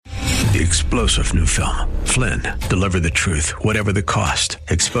the explosive new film, Flynn, Deliver the Truth, Whatever the Cost,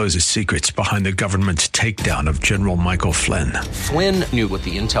 exposes secrets behind the government's takedown of General Michael Flynn. Flynn knew what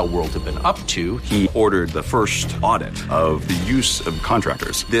the intel world had been up to. He ordered the first audit of the use of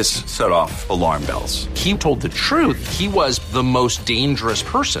contractors. This set off alarm bells. He told the truth. He was the most dangerous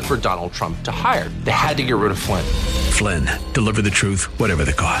person for Donald Trump to hire. They had to get rid of Flynn. Flynn, Deliver the Truth, Whatever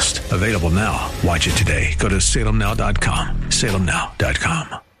the Cost. Available now. Watch it today. Go to salemnow.com.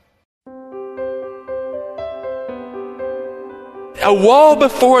 salemnow.com. A wall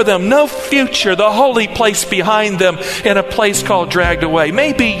before them, no future, the holy place behind them, in a place called dragged away.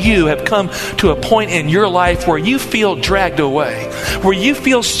 Maybe you have come to a point in your life where you feel dragged away, where you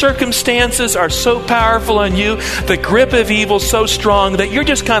feel circumstances are so powerful on you, the grip of evil so strong that you're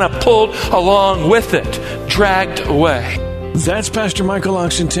just kind of pulled along with it, dragged away. That's Pastor Michael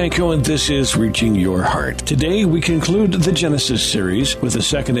Oxentenko, and this is Reaching Your Heart. Today, we conclude the Genesis series with the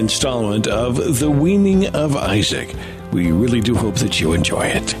second installment of The Weaning of Isaac. We really do hope that you enjoy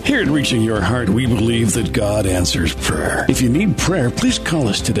it. Here at Reaching Your Heart, we believe that God answers prayer. If you need prayer, please call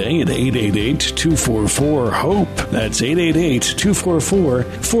us today at 888-244-HOPE. That's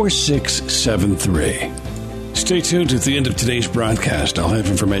 888-244-4673. Stay tuned at the end of today's broadcast. I'll have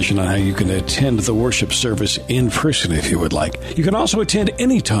information on how you can attend the worship service in person if you would like. You can also attend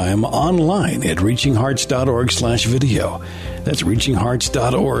anytime online at reachinghearts.org/video. That's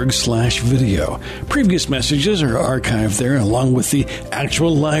reachinghearts.org/video. Previous messages are archived there along with the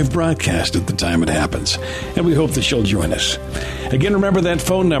actual live broadcast at the time it happens. And we hope that you'll join us. Again, remember that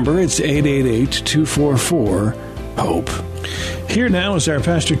phone number. It's 888-244-HOPE. Here now is our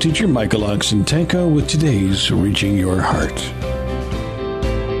pastor teacher, Michael Oxentenko, with today's Reaching Your Heart.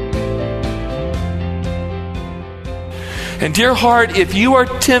 And dear heart, if you are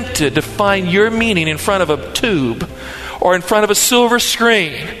tempted to find your meaning in front of a tube or in front of a silver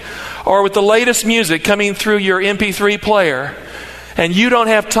screen or with the latest music coming through your MP3 player, and you don't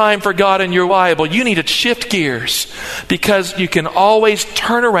have time for God in your Bible, you need to shift gears, because you can always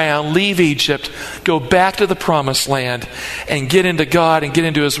turn around, leave Egypt, go back to the promised land, and get into God and get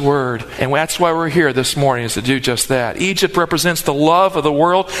into His Word. And that's why we're here this morning, is to do just that. Egypt represents the love of the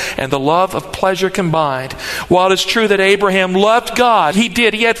world and the love of pleasure combined. While it is true that Abraham loved God, he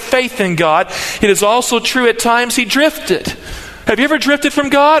did. He had faith in God. It is also true at times he drifted. Have you ever drifted from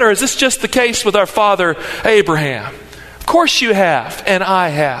God, or is this just the case with our father Abraham? Of course you have, and I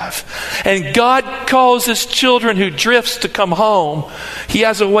have. And God calls His children who drifts to come home. He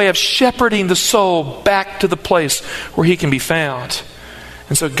has a way of shepherding the soul back to the place where he can be found.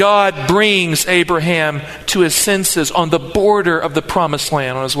 And so God brings Abraham to his senses on the border of the promised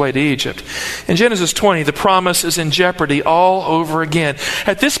land on his way to Egypt. In Genesis 20, the promise is in jeopardy all over again.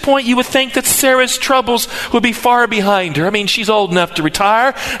 At this point, you would think that Sarah's troubles would be far behind her. I mean, she's old enough to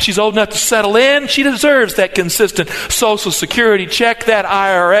retire. She's old enough to settle in. She deserves that consistent Social Security check, that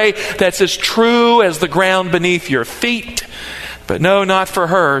IRA that's as true as the ground beneath your feet. But no, not for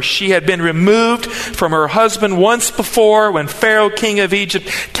her. She had been removed from her husband once before when Pharaoh, king of Egypt,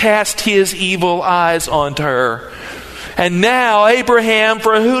 cast his evil eyes onto her. And now Abraham,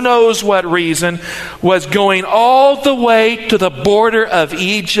 for who knows what reason, was going all the way to the border of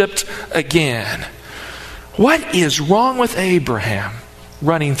Egypt again. What is wrong with Abraham?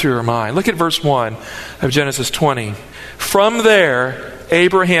 Running through her mind. Look at verse 1 of Genesis 20. From there,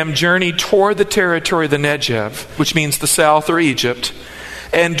 Abraham journeyed toward the territory of the Negev, which means the south or Egypt,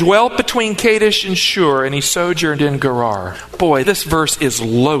 and dwelt between Kadesh and Shur, and he sojourned in Gerar. Boy, this verse is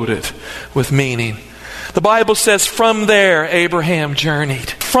loaded with meaning. The Bible says, from there Abraham journeyed.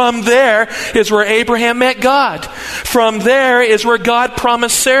 From there is where Abraham met God. From there is where God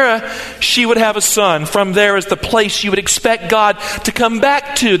promised Sarah she would have a son. From there is the place you would expect God to come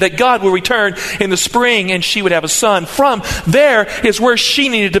back to, that God will return in the spring and she would have a son. From there is where she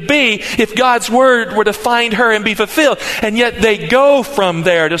needed to be if God's word were to find her and be fulfilled. And yet they go from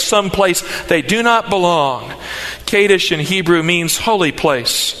there to some place they do not belong. Kadesh in Hebrew means holy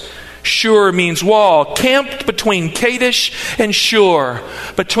place. Shur means wall. Camped between Kadesh and Shur,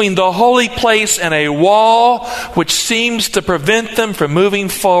 between the holy place and a wall which seems to prevent them from moving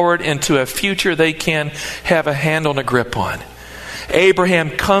forward into a future they can have a handle and a grip on.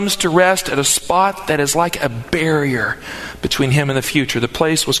 Abraham comes to rest at a spot that is like a barrier between him and the future. The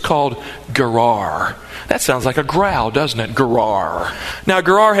place was called Gerar. That sounds like a growl, doesn't it? Gerar. Now,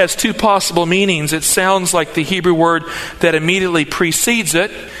 Gerar has two possible meanings. It sounds like the Hebrew word that immediately precedes it.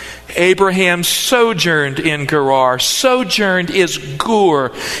 Abraham sojourned in Gerar. Sojourned is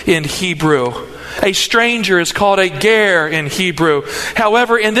gur in Hebrew. A stranger is called a ger in Hebrew.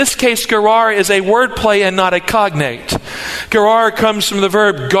 However, in this case, gerar is a wordplay and not a cognate. Gerar comes from the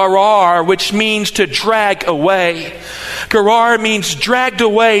verb garar, which means to drag away. Gerar means dragged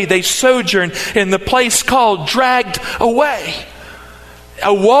away. They sojourn in the place called dragged away.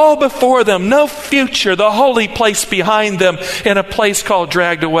 A wall before them, no future, the holy place behind them, in a place called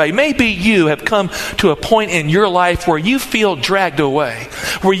dragged away. Maybe you have come to a point in your life where you feel dragged away,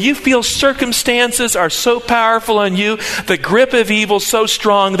 where you feel circumstances are so powerful on you, the grip of evil so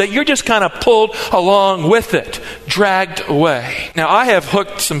strong that you're just kind of pulled along with it, dragged away. Now, I have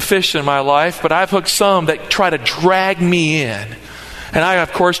hooked some fish in my life, but I've hooked some that try to drag me in. And I,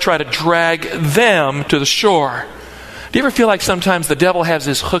 of course, try to drag them to the shore. Do you ever feel like sometimes the devil has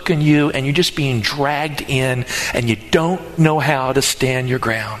this hook in you and you're just being dragged in and you don't know how to stand your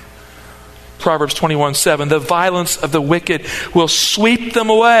ground? Proverbs 21:7, the violence of the wicked will sweep them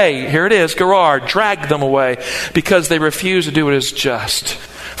away. Here it is, gerar, drag them away because they refuse to do what is just.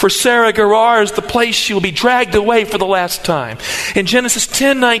 For Sarah, Gerar is the place she will be dragged away for the last time. In Genesis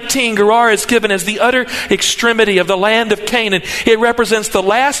 10:19, Gerar is given as the utter extremity of the land of Canaan. It represents the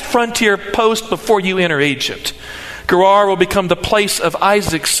last frontier post before you enter Egypt. Gerar will become the place of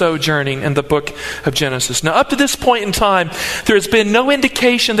Isaac's sojourning in the book of Genesis. Now, up to this point in time, there has been no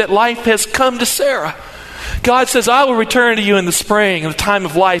indication that life has come to Sarah. God says, I will return to you in the spring, in the time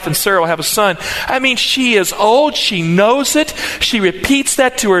of life, and Sarah will have a son. I mean, she is old. She knows it. She repeats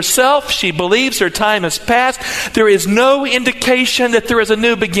that to herself. She believes her time has passed. There is no indication that there is a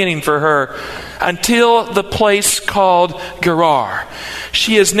new beginning for her until the place called Gerar.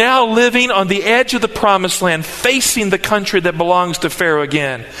 She is now living on the edge of the promised land, facing the country that belongs to Pharaoh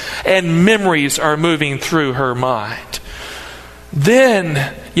again. And memories are moving through her mind.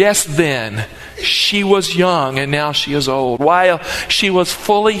 Then, she was young and now she is old. While she was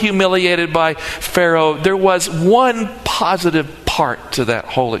fully humiliated by Pharaoh, there was one positive part to that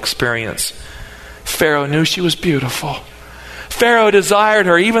whole experience. Pharaoh knew she was beautiful. Pharaoh desired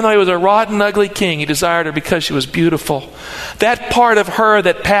her, even though he was a rotten, ugly king. He desired her because she was beautiful. That part of her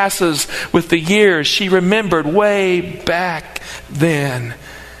that passes with the years, she remembered way back then.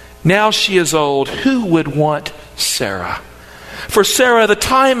 Now she is old. Who would want Sarah? For Sarah, the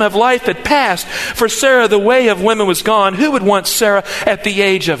time of life had passed. For Sarah, the way of women was gone. Who would want Sarah at the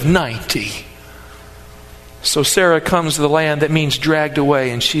age of 90? So Sarah comes to the land that means dragged away,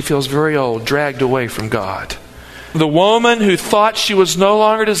 and she feels very old, dragged away from God. The woman who thought she was no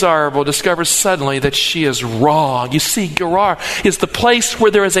longer desirable discovers suddenly that she is wrong. You see, Gerar is the place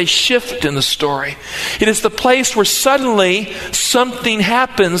where there is a shift in the story. It is the place where suddenly something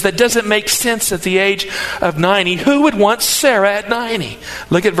happens that doesn't make sense at the age of 90. Who would want Sarah at 90?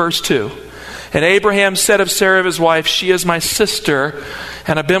 Look at verse 2. And Abraham said of Sarah his wife, she is my sister.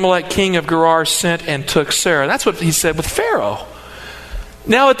 And Abimelech, king of Gerar, sent and took Sarah. That's what he said with Pharaoh.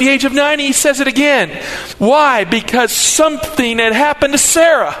 Now at the age of 90, he says it again. Why? Because something had happened to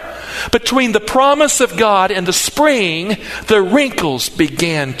Sarah. Between the promise of God and the spring, the wrinkles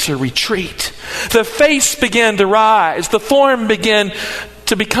began to retreat. The face began to rise. The form began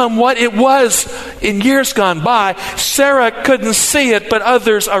to become what it was in years gone by. Sarah couldn't see it, but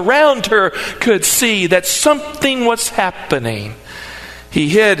others around her could see that something was happening. He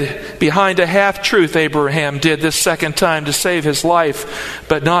hid behind a half-truth, Abraham did this second time to save his life,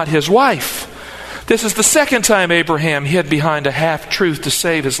 but not his wife. This is the second time Abraham hid behind a half-truth to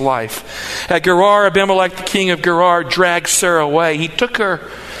save his life. At Gerar, Abimelech, the king of Gerar, dragged Sarah away. He took her.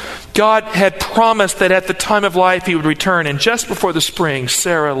 God had promised that at the time of life he would return, and just before the spring,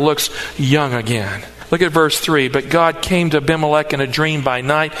 Sarah looks young again. Look at verse 3. But God came to Abimelech in a dream by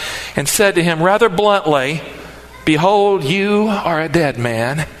night and said to him rather bluntly, behold, you are a dead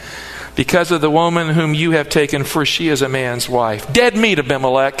man because of the woman whom you have taken, for she is a man's wife. Dead meat,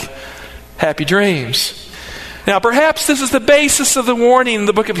 Abimelech. Happy dreams. Now, perhaps this is the basis of the warning in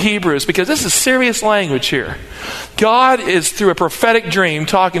the book of Hebrews, because this is serious language here. God is, through a prophetic dream,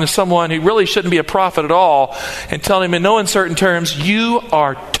 talking to someone who really shouldn't be a prophet at all and telling him in no uncertain terms, you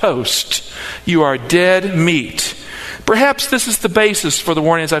are toast. You are dead meat. Perhaps this is the basis for the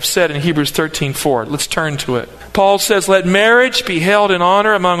warning, as I've said in Hebrews 13:4. Let's turn to it. Paul says, let marriage be held in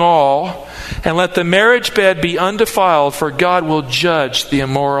honor among all, and let the marriage bed be undefiled, for God will judge the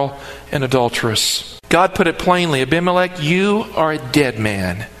immoral and adulterous. God put it plainly, Abimelech, you are a dead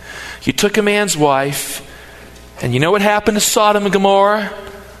man. You took a man's wife, and you know what happened to Sodom and Gomorrah?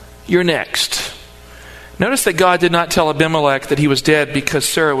 You're next. Notice that God did not tell Abimelech that he was dead because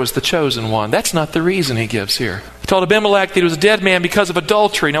Sarah was the chosen one. That's not the reason he gives here. He told Abimelech that he was a dead man because of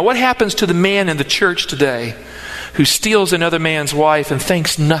adultery. Now, what happens to the man in the church today who steals another man's wife and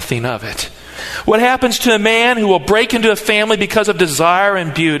thinks nothing of it? What happens to a man who will break into a family because of desire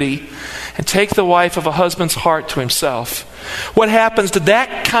and beauty and take the wife of a husband's heart to himself? What happens to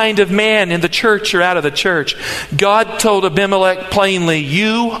that kind of man in the church or out of the church? God told Abimelech plainly,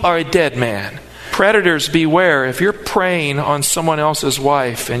 you are a dead man. Predators, beware. If you're preying on someone else's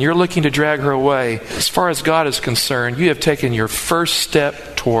wife and you're looking to drag her away, as far as God is concerned, you have taken your first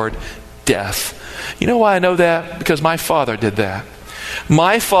step toward death. You know why I know that? Because my father did that.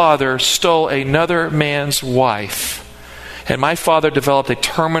 My father stole another man's wife. And my father developed a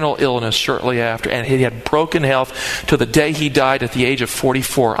terminal illness shortly after, and he had broken health to the day he died at the age of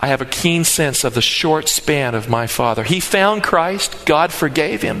 44. I have a keen sense of the short span of my father. He found Christ. God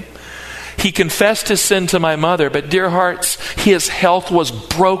forgave him. He confessed his sin to my mother, but dear hearts, his health was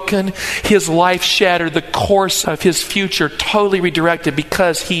broken. His life shattered. The course of his future totally redirected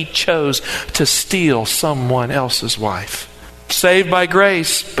because he chose to steal someone else's wife. Saved by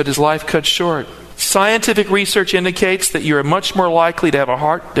grace, but his life cut short. Scientific research indicates that you are much more likely to have a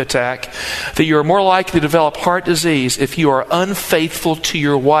heart attack, that you are more likely to develop heart disease if you are unfaithful to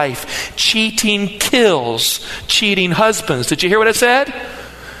your wife. Cheating kills cheating husbands. Did you hear what I said?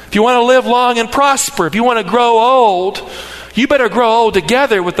 If you want to live long and prosper, if you want to grow old, you better grow old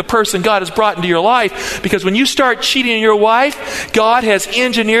together with the person God has brought into your life, because when you start cheating on your wife, God has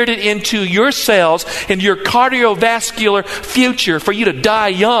engineered it into your cells, into your cardiovascular future for you to die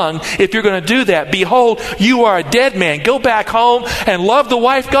young if you're going to do that. Behold, you are a dead man. Go back home and love the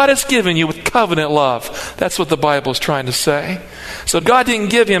wife God has given you with covenant love. That's what the Bible is trying to say. So God didn't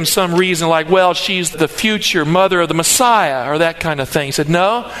give him some reason like, well, she's the future mother of the Messiah or that kind of thing. He said,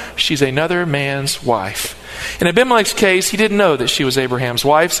 no, she's another man's wife. In Abimelech's case, he didn't know that she was Abraham's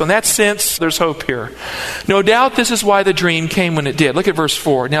wife. So in that sense, there's hope here. No doubt this is why the dream came when it did. Look at verse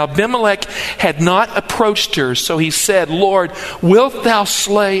 4. Now Abimelech had not approached her, so he said, Lord, wilt thou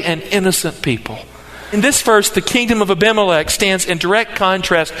slay an innocent people? In this verse, the kingdom of Abimelech stands in direct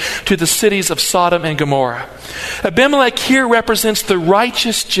contrast to the cities of Sodom and Gomorrah. Abimelech here represents the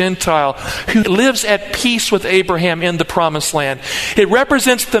righteous Gentile who lives at peace with Abraham in the promised land. It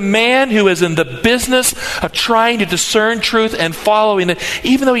represents the man who is in the business of trying to discern truth and following it,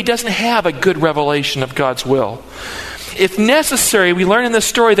 even though he doesn't have a good revelation of God's will. If necessary, we learn in this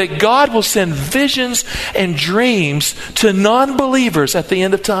story that God will send visions and dreams to non-believers at the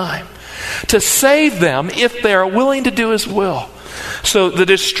end of time to save them if they are willing to do his will. So the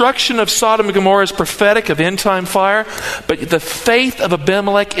destruction of Sodom and Gomorrah is prophetic of end-time fire, but the faith of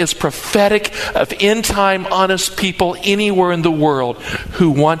Abimelech is prophetic of end-time honest people anywhere in the world who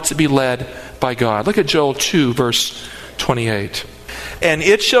want to be led by God. Look at Joel 2, verse 28. And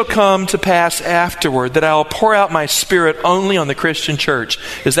it shall come to pass afterward that I will pour out my spirit only on the Christian church.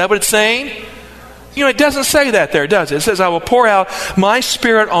 Is that what it's saying? You know, it doesn't say that there, does it? It says, I will pour out my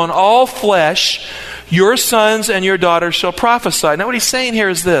spirit on all flesh. Your sons and your daughters shall prophesy. Now what he's saying here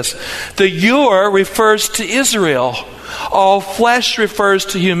is this. The your refers to Israel. All flesh refers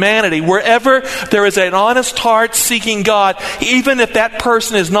to humanity. Wherever there is an honest heart seeking God, even if that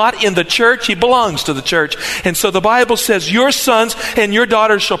person is not in the church, he belongs to the church. And so the Bible says, your sons and your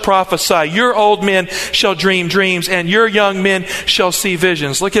daughters shall prophesy. Your old men shall dream dreams, and your young men shall see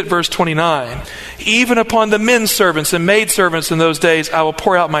visions. Look at verse 29. Even upon the men servants and maid servants in those days, I will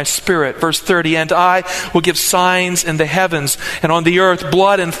pour out my spirit. Verse 30, and I will give signs in the heavens and on the earth,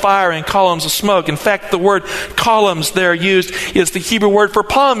 blood and fire and columns of smoke. In fact, the word columns there used is the Hebrew word for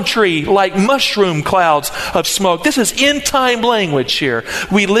palm tree, like mushroom clouds of smoke. This is end time language here.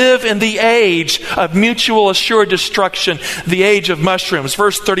 We live in the age of mutual assured destruction, the age of mushrooms.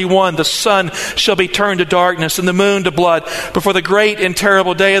 Verse 31, the sun shall be turned to darkness and the moon to blood before the great and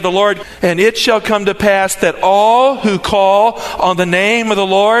terrible day of the Lord. And it shall come to pass that all who call on the name of the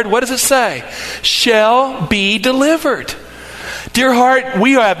Lord, what does it say? Shall be delivered. Dear heart,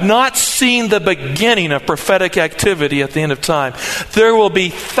 we have not seen the beginning of prophetic activity at the end of time. There will be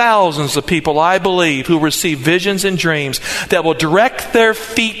thousands of people, I believe, who receive visions and dreams that will direct their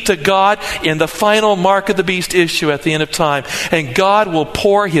feet to God in the final mark of the beast issue at the end of time. And God will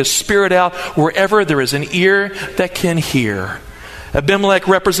pour his spirit out wherever there is an ear that can hear. Abimelech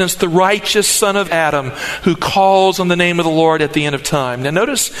represents the righteous son of Adam who calls on the name of the Lord at the end of time. Now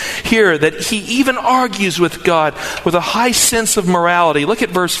notice here that he even argues with God with a high sense of morality. Look at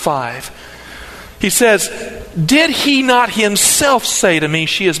verse 5. He says, did he not himself say to me,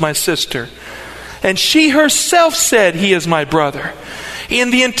 she is my sister? And she herself said, he is my brother.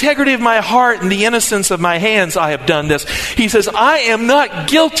 In the integrity of my heart and the innocence of my hands I have done this. He says, I am not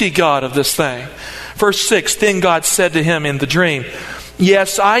guilty, God, of this thing. Verse 6, then God said to him in the dream,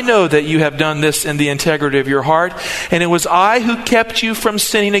 Yes, I know that you have done this in the integrity of your heart, and it was I who kept you from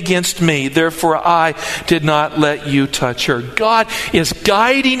sinning against me. Therefore, I did not let you touch her. God is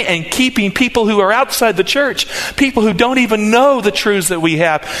guiding and keeping people who are outside the church, people who don't even know the truths that we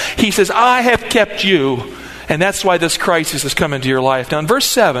have. He says, I have kept you. And that's why this crisis has come into your life. Now in verse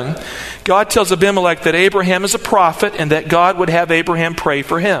 7, God tells Abimelech that Abraham is a prophet and that God would have Abraham pray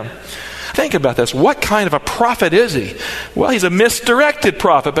for him. Think about this. What kind of a prophet is he? Well, he's a misdirected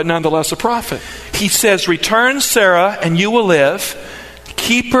prophet, but nonetheless a prophet. He says, return Sarah and you will live.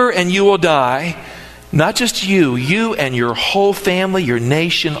 Keep her and you will die. Not just you and your whole family, your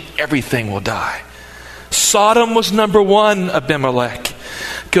nation, everything will die. Sodom was number 1, Abimelech.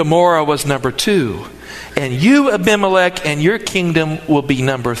 Gomorrah was number 2. And you, Abimelech, and your kingdom will be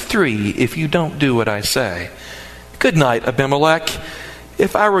number 3 if you don't do what I say. Good night, Abimelech.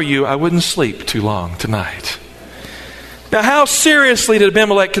 If I were you, I wouldn't sleep too long tonight. Now, how seriously did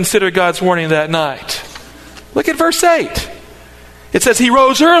Abimelech consider God's warning that night? Look at verse 8. It says he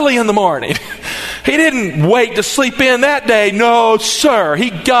rose early in the morning. He didn't wait to sleep in that day. No, sir. He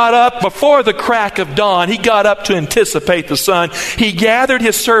got up before the crack of dawn. He got up to anticipate the sun. He gathered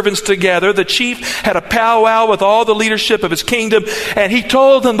his servants together. The chief had a powwow with all the leadership of his kingdom, and he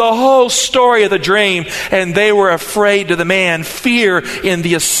told them the whole story of the dream, and they were afraid to the man, fear in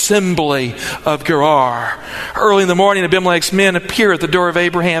the assembly of Gerar. Early in the morning, Abimelech's men appear at the door of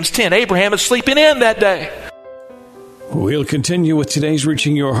Abraham's tent. Abraham is sleeping in that day. We'll continue with today's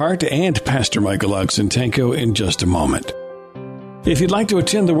Reaching Your Heart and Pastor Michael Oxentenko in just a moment. If you'd like to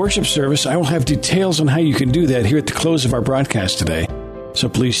attend the worship service, I will have details on how you can do that here at the close of our broadcast today, so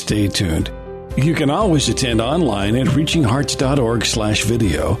please stay tuned. You can always attend online at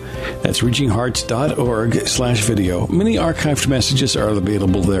reachinghearts.org/video. That's reachinghearts.org/video. Many archived messages are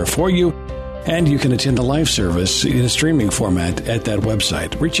available there for you, and you can attend the live service in a streaming format at that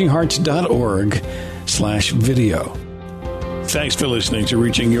website, reachinghearts.org/video. Thanks for listening to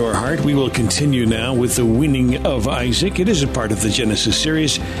Reaching Your Heart. We will continue now with the Winning of Isaac. It is a part of the Genesis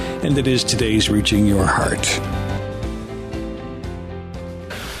series, and it is today's Reaching Your Heart.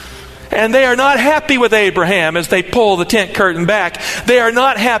 And they are not happy with Abraham as they pull the tent curtain back. They are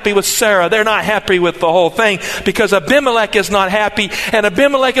not happy with Sarah. They're not happy with the whole thing because Abimelech is not happy, and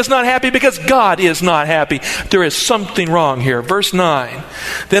Abimelech is not happy because God is not happy. There is something wrong here. Verse 9.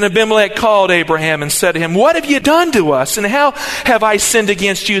 Then Abimelech called Abraham and said to him, what have you done to us? And how have I sinned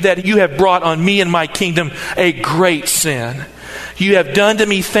against you that you have brought on me and my kingdom a great sin? You have done to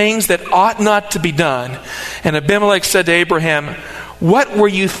me things that ought not to be done. And Abimelech said to Abraham, what were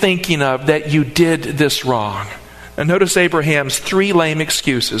you thinking of that you did this wrong? And notice Abraham's 3 lame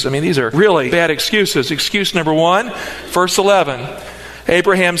excuses. I mean, these are really bad excuses. Excuse number 1, verse 11.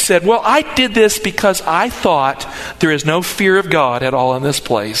 Abraham said, well, I did this because I thought there is no fear of God at all in this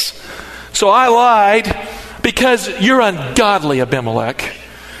place. So I lied because you're ungodly, Abimelech.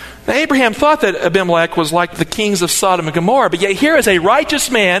 Now, Abraham thought that Abimelech was like the kings of Sodom and Gomorrah, but yet here is a righteous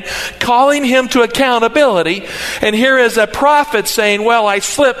man calling him to accountability, and here is a prophet saying, well, I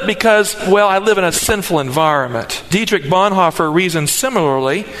slipped because, well, I live in a sinful environment. Dietrich Bonhoeffer reasoned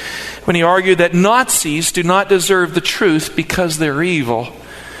similarly when he argued that Nazis do not deserve the truth because they're evil.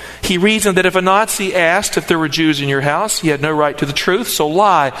 He reasoned that if a Nazi asked if there were Jews in your house, he had no right to the truth, so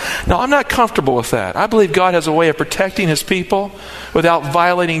lie. Now, I'm not comfortable with that. I believe God has a way of protecting his people without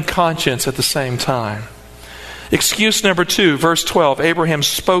violating conscience at the same time. Excuse number 2, verse 12. Abraham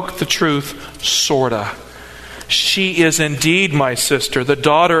spoke the truth, sorta. She is indeed my sister, the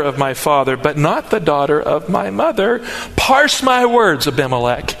daughter of my father, but not the daughter of my mother. Parse my words,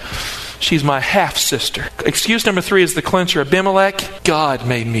 Abimelech. She's my half-sister. Excuse number 3 is the clincher. Abimelech, God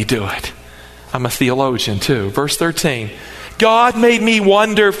made me do it. I'm a theologian too. Verse 13. God made me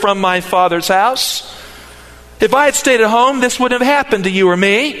wander from my father's house. If I had stayed at home, this wouldn't have happened to you or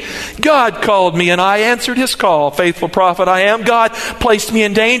me. God called me and I answered his call. Faithful prophet I am. God placed me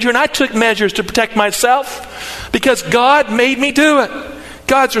in danger and I took measures to protect myself because God made me do it.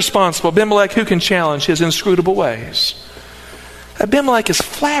 God's responsible. Abimelech, who can challenge his inscrutable ways? Abimelech is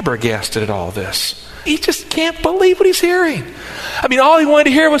flabbergasted at all this. He just can't believe what he's hearing. I mean, all he wanted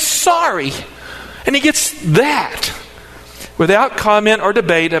to hear was sorry. And he gets that. Without comment or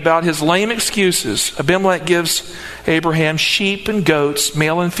debate about his lame excuses, Abimelech gives Abraham sheep and goats,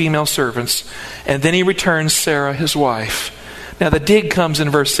 male and female servants, and then he returns Sarah, his wife. Now the dig comes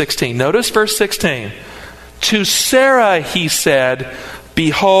in verse 16. Notice verse 16. To Sarah he said,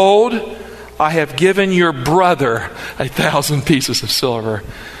 behold, I have given your brother 1,000 pieces of silver.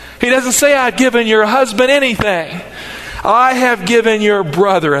 He doesn't say, I've given your husband anything. I have given your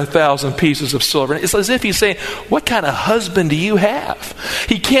brother 1,000 pieces of silver. It's as if he's saying, what kind of husband do you have?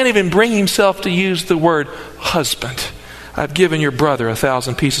 He can't even bring himself to use the word husband. I've given your brother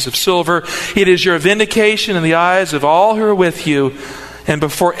 1,000 pieces of silver. It is your vindication in the eyes of all who are with you, and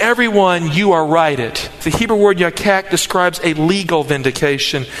before everyone you are righted. The Hebrew word yakak describes a legal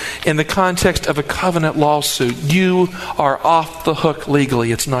vindication in the context of a covenant lawsuit. You are off the hook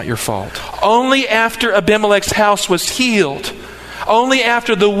legally. It's not your fault. Only after Abimelech's house was healed, only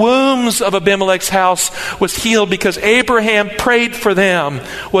after the wombs of Abimelech's house was healed because Abraham prayed for them,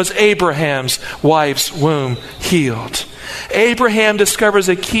 was Abraham's wife's womb healed. Abraham discovers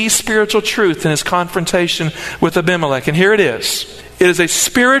a key spiritual truth in his confrontation with Abimelech. And here it is. It is a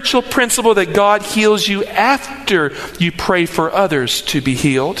spiritual principle that God heals you after you pray for others to be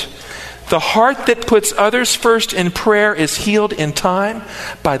healed. The heart that puts others first in prayer is healed in time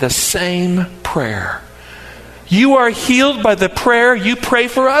by the same prayer. You are healed by the prayer you pray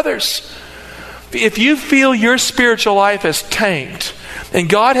for others. If you feel your spiritual life is tanked and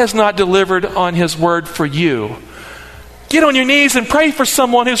God has not delivered on His word for you, get on your knees and pray for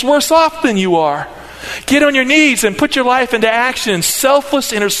someone who's worse off than you are. Get on your knees and put your life into action in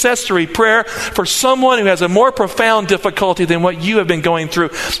selfless intercessory prayer for someone who has a more profound difficulty than what you have been going through.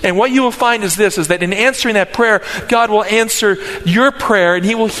 And what you will find is this, is that in answering that prayer, God will answer your prayer and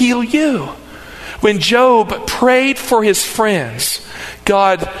He will heal you. When Job prayed for his friends,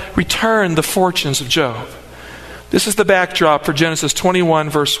 God returned the fortunes of Job. This is the backdrop for Genesis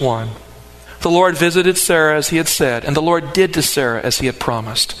 21, verse 1. The Lord visited Sarah as He had said, and the Lord did to Sarah as He had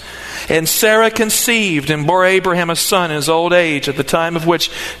promised. And Sarah conceived and bore Abraham a son in his old age at the time of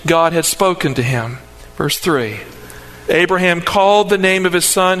which God had spoken to him. Verse 3. Abraham called the name of his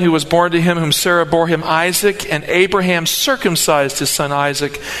son who was born to him, whom Sarah bore him, Isaac. And Abraham circumcised his son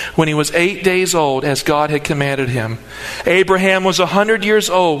Isaac when he was 8 days old, as God had commanded him. Abraham was 100 years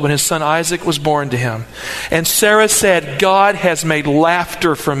old when his son Isaac was born to him. And Sarah said, God has made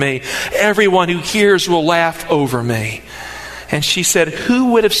laughter for me. Everyone who hears will laugh over me. And she said,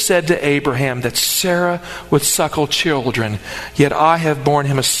 who would have said to Abraham that Sarah would suckle children? Yet I have borne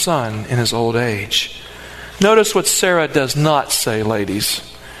him a son in his old age. Notice what Sarah does not say, ladies.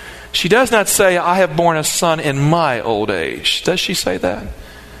 She does not say, I have borne a son in my old age. Does she say that?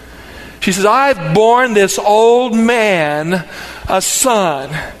 She says, I've borne this old man a son.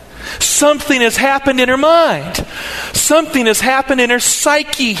 Something has happened in her mind. Something has happened in her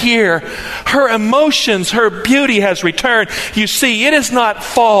psyche here. Her emotions, her beauty has returned. You see, it is not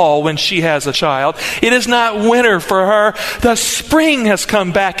fall when she has a child. It is not winter for her. The spring has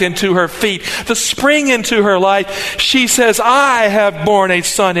come back into her feet. The spring into her life. She says, I have borne a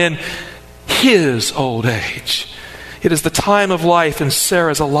son in his old age. It is the time of life and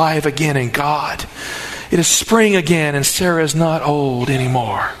Sarah is alive again in God. It is spring again and Sarah is not old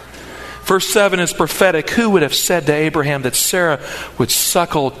anymore. Verse 7 is prophetic. Who would have said to Abraham that Sarah would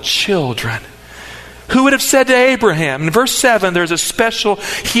suckle children? Who would have said to Abraham? In verse 7, there's a special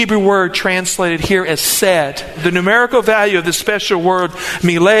Hebrew word translated here as said. The numerical value of the special word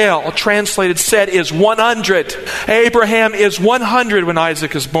milel, translated said, is 100. Abraham is 100 when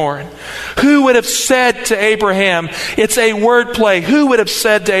Isaac is born. Who would have said to Abraham? It's a word play. Who would have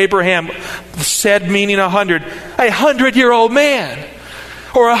said to Abraham, said meaning 100, a 100-year-old man?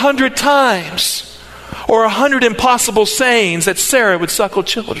 Or 100 times, or 100 impossible sayings that Sarah would suckle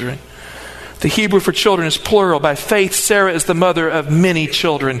children. The Hebrew for children is plural. By faith, Sarah is the mother of many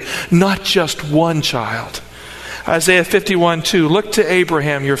children, not just one child. Isaiah 51:2, look to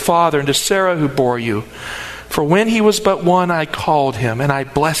Abraham, your father, and to Sarah who bore you. For when he was but one, I called him, and I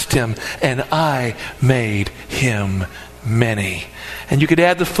blessed him, and I made him many. And you could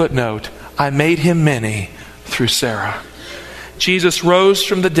add the footnote, I made him many through Sarah. Jesus rose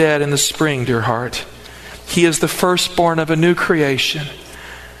from the dead in the spring, dear heart. He is the firstborn of a new creation.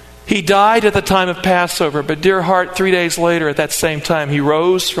 He died at the time of Passover, but dear heart, 3 days later at that same time, He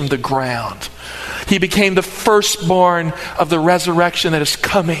rose from the ground. He became the firstborn of the resurrection that is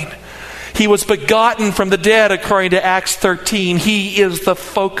coming. He was begotten from the dead, according to Acts 13. He is the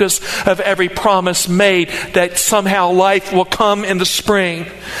focus of every promise made that somehow life will come in the spring.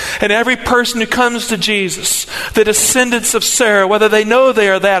 And every person who comes to Jesus, the descendants of Sarah, whether they know they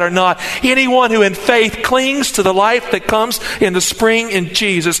are that or not, anyone who in faith clings to the life that comes in the spring in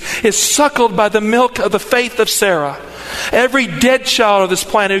Jesus is suckled by the milk of the faith of Sarah. Every dead child of this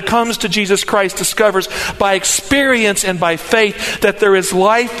planet who comes to Jesus Christ discovers by experience and by faith that there is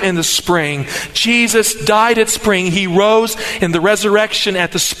life in the spring. Jesus died at spring. He rose in the resurrection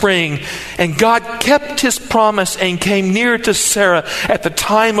at the spring. And God kept his promise and came near to Sarah at the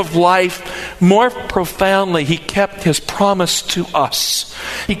time of life. More profoundly, he kept his promise to us.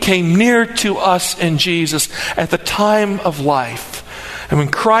 He came near to us in Jesus at the time of life. And when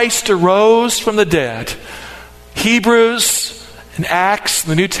Christ arose from the dead, Hebrews and Acts,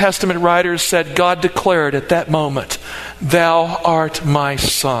 the New Testament writers said, God declared at that moment, "Thou art my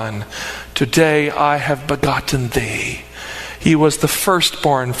son. Today I have begotten thee." He was the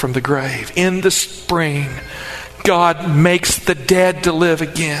firstborn from the grave. In the spring, God makes the dead to live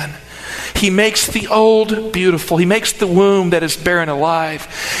again. He makes the old beautiful. He makes the womb that is barren alive.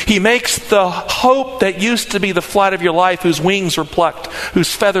 He makes the hope that used to be the flight of your life, whose wings were plucked, whose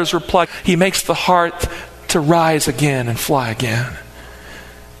feathers were plucked. He makes the heart to rise again and fly again.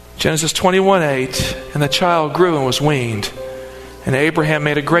 Genesis 21:8, and the child grew and was weaned, and Abraham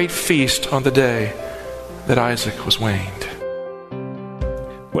made a great feast on the day that Isaac was weaned.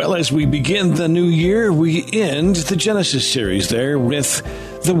 Well, as we begin the new year, we end the Genesis series there with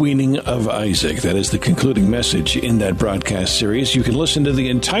the weaning of Isaac. That is the concluding message in that broadcast series. You can listen to the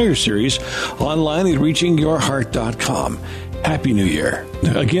entire series online at reachingyourheart.com. Happy New Year.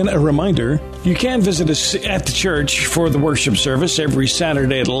 Again, a reminder, you can visit us at the church for the worship service every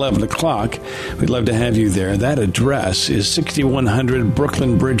Saturday at 11 o'clock. We'd love to have you there. That address is 6100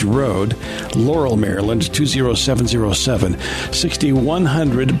 Brooklyn Bridge Road, Laurel, Maryland, 20707.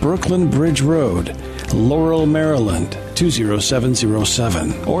 6100 Brooklyn Bridge Road, Laurel, Maryland,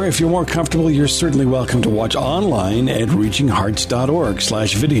 20707. Or if you're more comfortable, you're certainly welcome to watch online at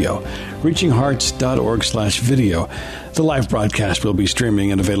reachinghearts.org/video. reachinghearts.org/video. The live broadcast will be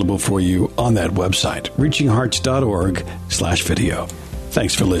streaming and available for you on that website, reachinghearts.org/video.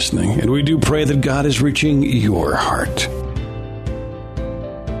 Thanks for listening, and we do pray that God is reaching your heart.